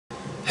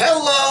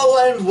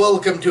Hello and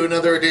welcome to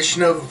another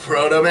edition of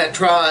ProtoMet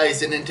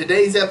Tries, and in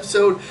today's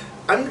episode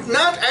I'm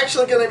not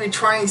actually going to be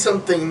trying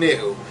something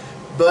new,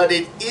 but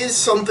it is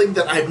something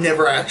that I've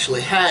never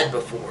actually had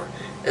before,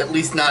 at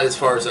least not as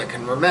far as I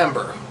can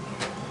remember.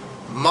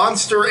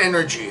 Monster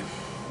Energy.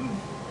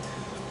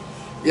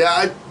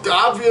 Yeah,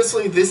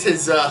 obviously this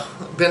has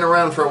been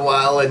around for a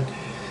while, and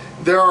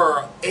there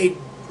are a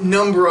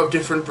number of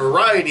different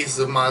varieties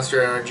of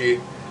Monster Energy,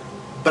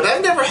 but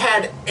I've never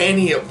had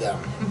any of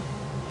them.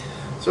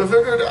 So I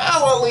figured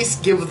I'll at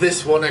least give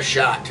this one a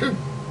shot.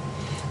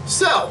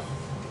 So,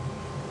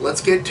 let's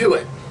get to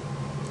it.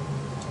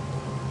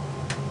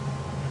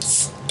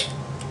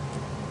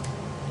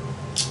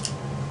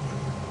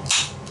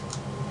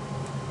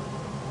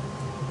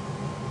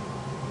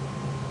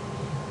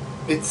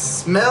 It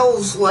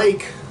smells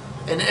like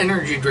an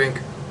energy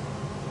drink.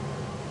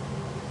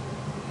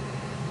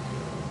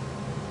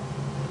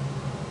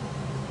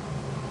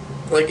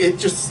 Like, it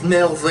just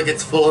smells like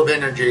it's full of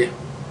energy.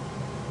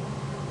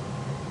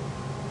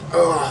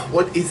 Oh,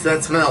 what is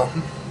that smell?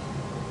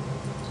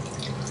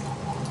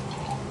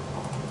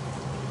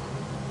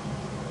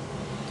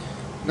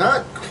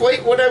 Not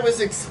quite what I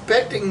was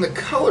expecting the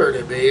color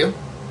to be.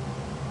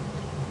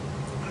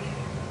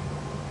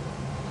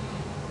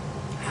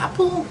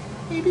 Apple,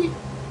 maybe?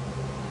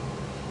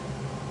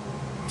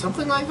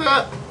 Something like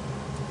that.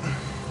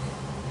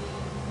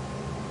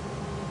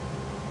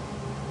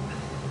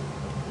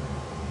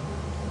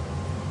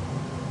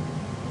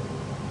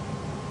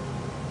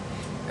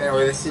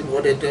 Anyway, this is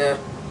what it,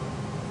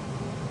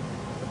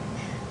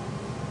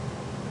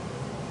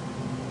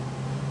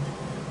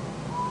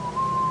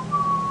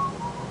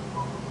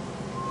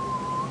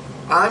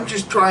 I'm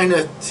just trying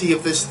to see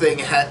if this thing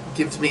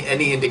gives me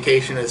any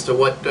indication as to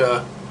what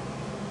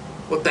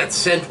that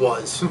scent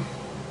was.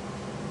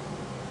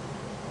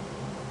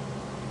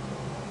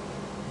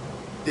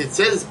 It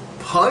says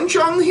punch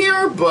on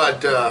here,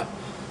 but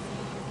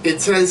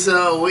it says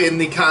in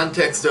the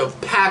context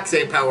of packs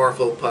a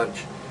powerful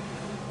punch.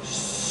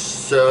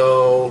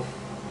 So,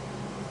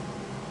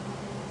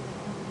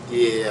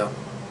 yeah.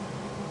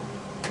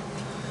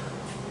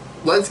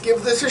 Let's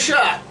give this a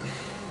shot.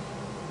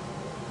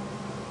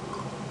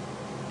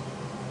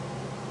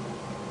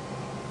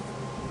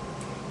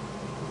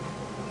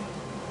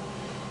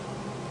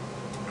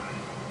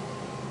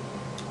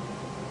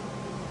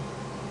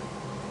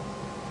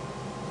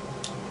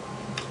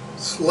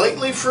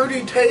 Slightly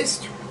fruity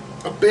taste,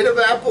 a bit of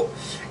apple.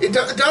 It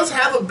does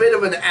have a bit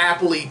of an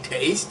apple-y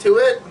taste to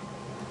it.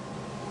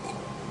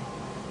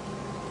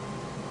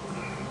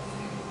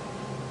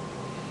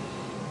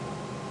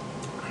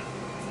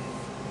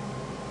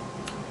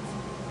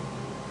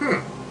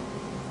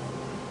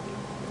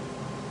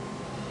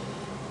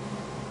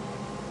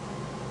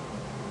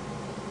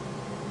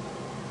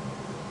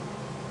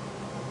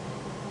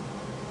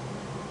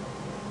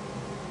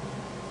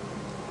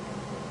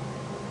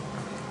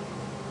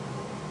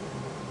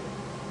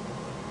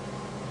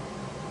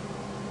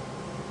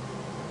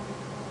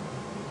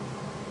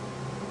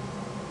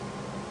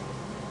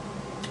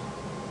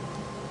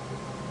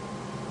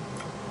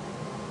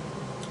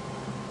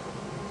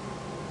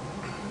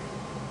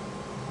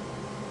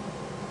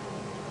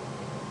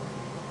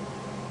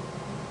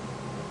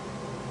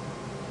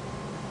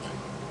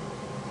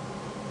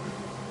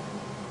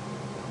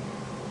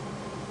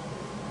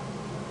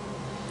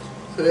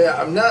 So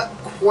yeah, I'm not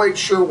quite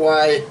sure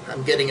why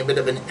I'm getting a bit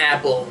of an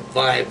apple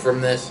vibe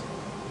from this.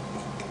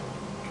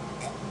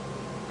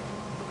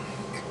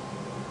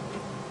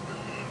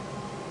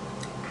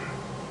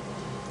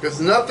 Because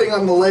nothing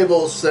on the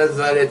label says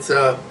that it's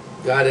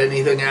got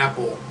anything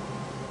apple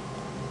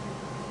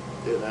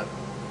in it.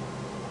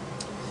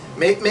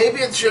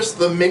 Maybe it's just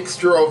the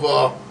mixture of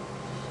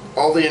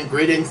all the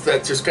ingredients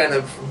that's just kind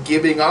of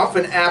giving off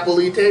an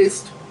apple-y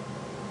taste.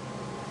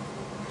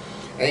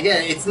 And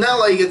again, it's not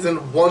like it's a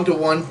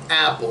one-to-one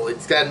apple.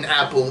 It's got an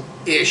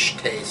apple-ish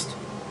taste.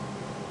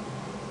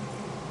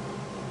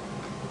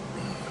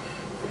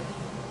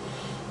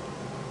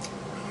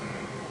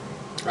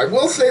 I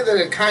will say that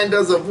it kind of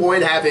does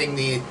avoid having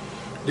the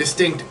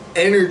distinct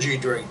energy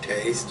drink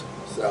taste.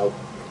 So,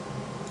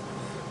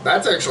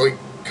 that's actually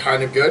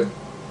kind of good.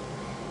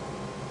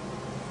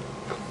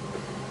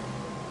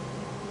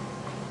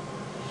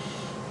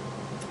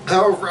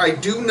 However, I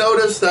do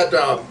notice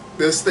that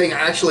this thing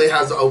actually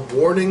has a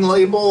warning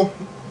label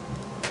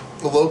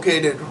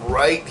located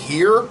right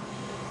here.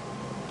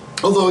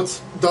 Although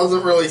it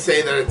doesn't really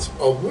say that it's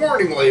a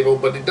warning label,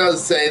 but it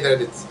does say that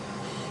it's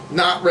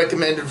not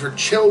recommended for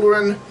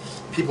children,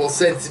 people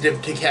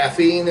sensitive to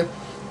caffeine,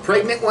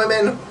 pregnant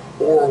women,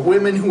 or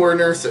women who are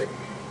nursing.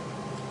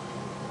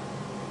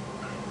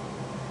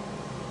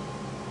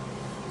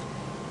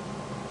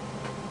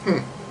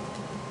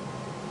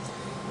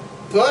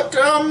 But,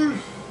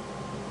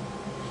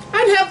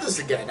 I'd have this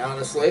again,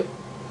 honestly.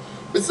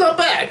 It's not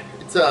bad.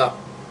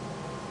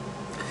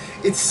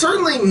 It's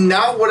certainly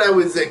not what I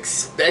was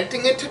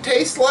expecting it to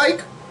taste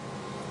like.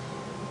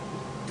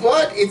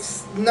 But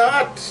it's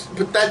not,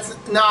 but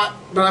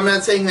I'm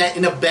not saying that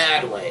in a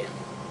bad way.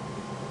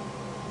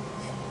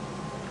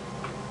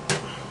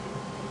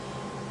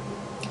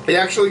 it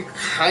actually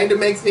kind of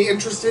makes me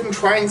interested in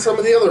trying some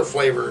of the other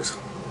flavors.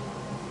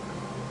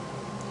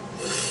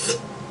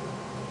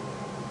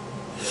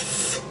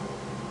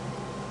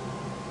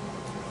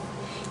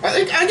 I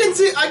think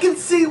I can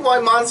see why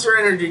Monster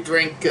Energy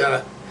drink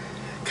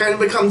kind of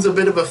becomes a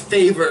bit of a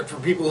favorite for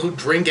people who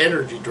drink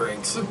energy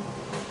drinks,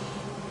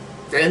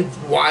 and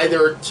why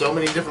there are so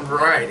many different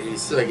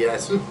varieties. I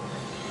guess.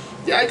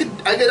 Yeah, I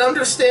could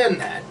understand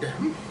that.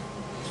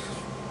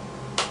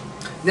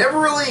 Never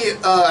really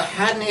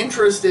had an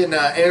interest in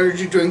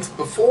energy drinks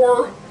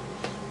before,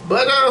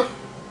 but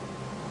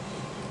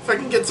if I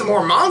can get some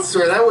more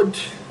Monster, that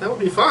would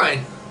be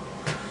fine.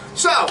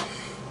 So.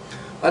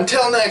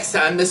 Until next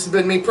time, this has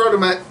been me,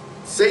 ProtoMet.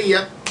 See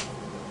ya.